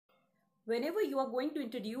Whenever you are going to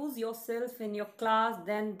introduce yourself in your class,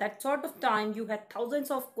 then that sort of time you had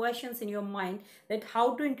thousands of questions in your mind, that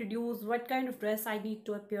how to introduce, what kind of dress I need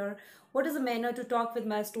to appear, what is the manner to talk with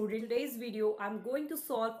my student. In today's video, I'm going to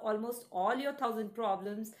solve almost all your thousand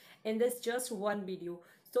problems in this just one video.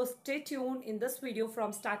 So stay tuned in this video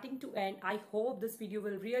from starting to end. I hope this video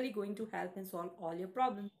will really going to help and solve all your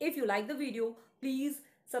problems. If you like the video, please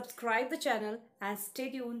subscribe the channel and stay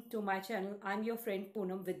tuned to my channel. I'm your friend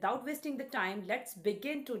Poonam. Without wasting the time, let's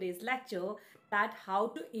begin today's lecture, that how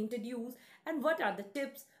to introduce and what are the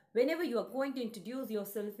tips whenever you are going to introduce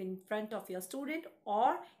yourself in front of your student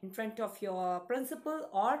or in front of your principal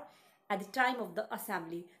or at the time of the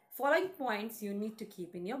assembly. Following points you need to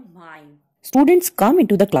keep in your mind. Students come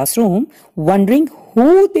into the classroom wondering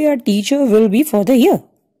who their teacher will be for the year.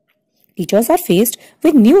 Teachers are faced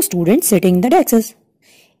with new students sitting in the desks.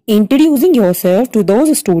 Introducing yourself to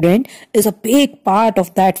those students is a big part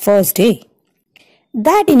of that first day.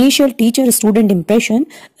 That initial teacher-student impression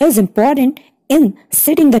is important in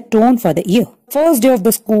setting the tone for the year. First day of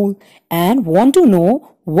the school and want to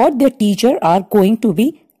know what their teacher are going to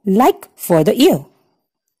be like for the year.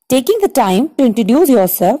 Taking the time to introduce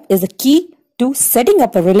yourself is the key to setting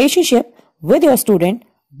up a relationship with your student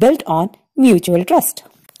built on mutual trust.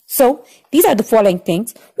 So, these are the following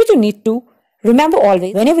things which you need to remember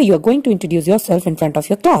always whenever you are going to introduce yourself in front of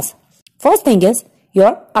your class. First thing is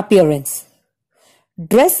your appearance.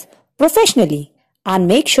 Dress professionally and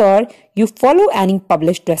make sure you follow any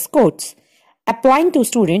published dress codes applying to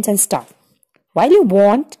students and staff. While you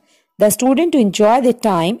want the student to enjoy their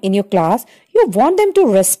time in your class, you want them to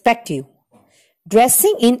respect you.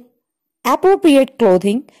 Dressing in appropriate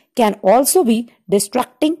clothing can also be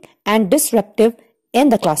distracting and disruptive in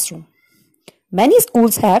the classroom. Many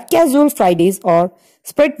schools have casual Fridays or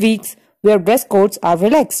spread weeks where dress codes are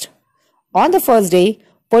relaxed. On the first day,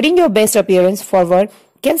 putting your best appearance forward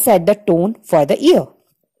can set the tone for the year.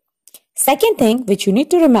 Second thing which you need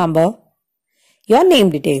to remember, your name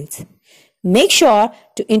details. Make sure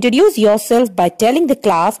to introduce yourself by telling the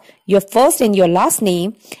class your first and your last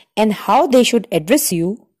name and how they should address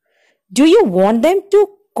you. Do you want them to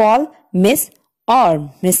call Miss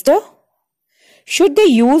or Mr.? Should they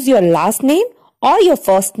use your last name or your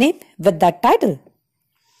first name with that title?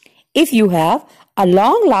 If you have a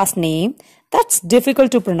long last name that's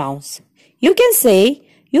difficult to pronounce, you can say,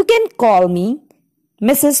 you can call me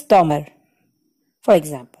Mrs. Tomer, for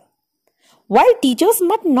example. While teachers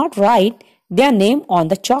might not write their name on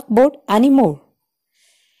the chalkboard anymore,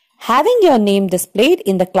 having your name displayed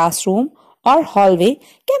in the classroom or hallway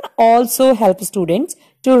can also help students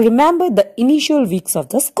to remember the initial weeks of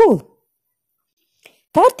the school.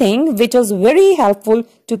 Third thing which is very helpful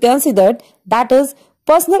to consider, that is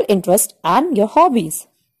personal interest and your hobbies.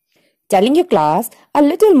 Telling your class a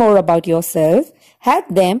little more about yourself help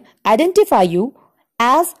them identify you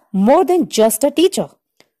as more than just a teacher.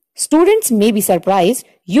 Students may be surprised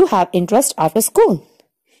you have interest after school.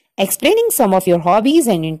 Explaining some of your hobbies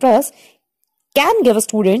and interests can give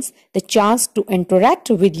students the chance to interact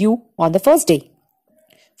with you on the first day.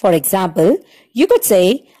 For example, you could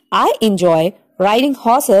say, I enjoy riding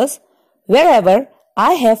horses wherever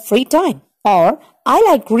I have free time, or I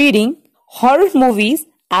like reading horror movies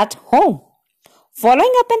at home.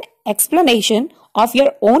 Following up an explanation of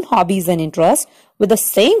your own hobbies and interests with the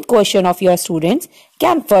same question of your students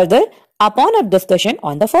can further upon a discussion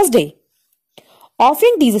on the first day.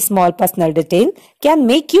 Offering these small personal details can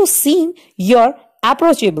make you seem you're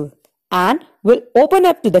approachable and will open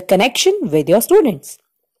up to the connection with your students.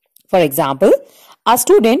 For example, a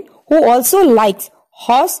student who also likes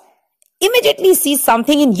horse immediately sees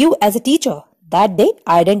something in you as a teacher that they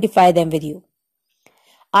identify them with you.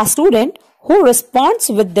 A student who responds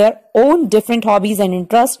with their own different hobbies and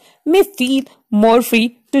interests may feel more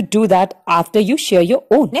free to do that after you share your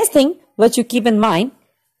own. Next thing which you keep in mind,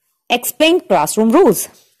 explain classroom rules.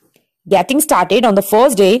 Getting started on the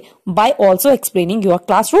first day by also explaining your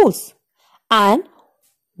class rules and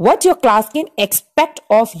what your class can expect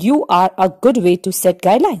of you are a good way to set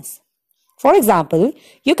guidelines. For example,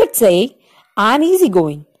 you could say, I'm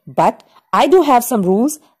easygoing, but I do have some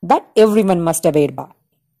rules that everyone must abide by.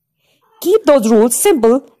 Keep those rules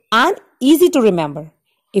simple and easy to remember.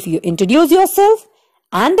 If you introduce yourself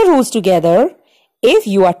and the rules together, if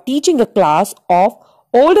you are teaching a class of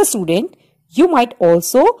older students, you might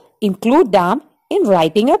also include them in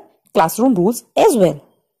writing up classroom rules as well.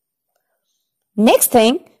 Next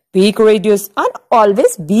thing, be courageous and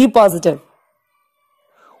always be positive.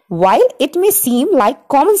 While it may seem like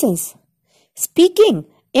common sense, speaking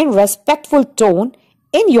in respectful tone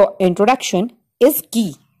in your introduction is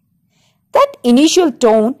key. That initial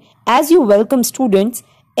tone as you welcome students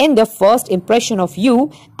in their first impression of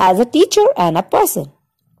you as a teacher and a person.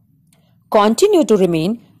 Continue to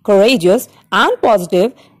remain courageous and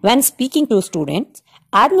positive when speaking to students,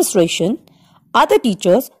 administration, other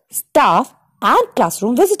teachers, staff, and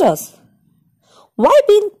classroom visitors. Why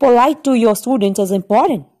being polite to your students is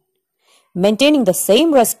important? Maintaining the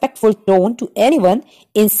same respectful tone to anyone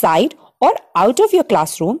inside or out of your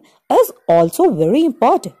classroom is also very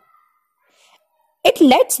important. It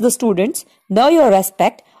lets the students know your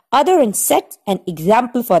respect others and sets an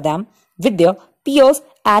example for them with their peers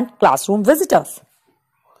and classroom visitors.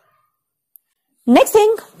 Next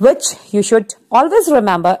thing which you should always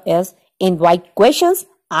remember is invite questions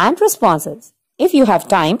and responses. If you have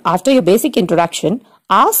time after your basic introduction,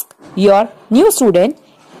 ask your new student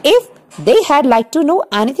if they had like to know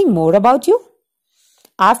anything more about you.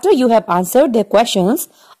 After you have answered their questions,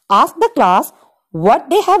 ask the class what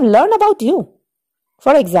they have learned about you.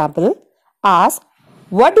 For example, ask,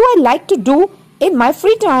 what do I like to do in my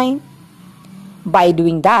free time? By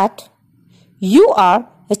doing that, you are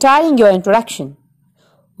starting your introduction,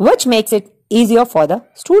 which makes it easier for the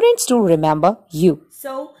students to remember you.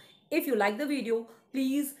 So, if you like the video,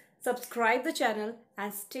 please subscribe the channel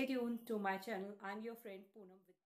and stay tuned to my channel. I'm your friend Poonam.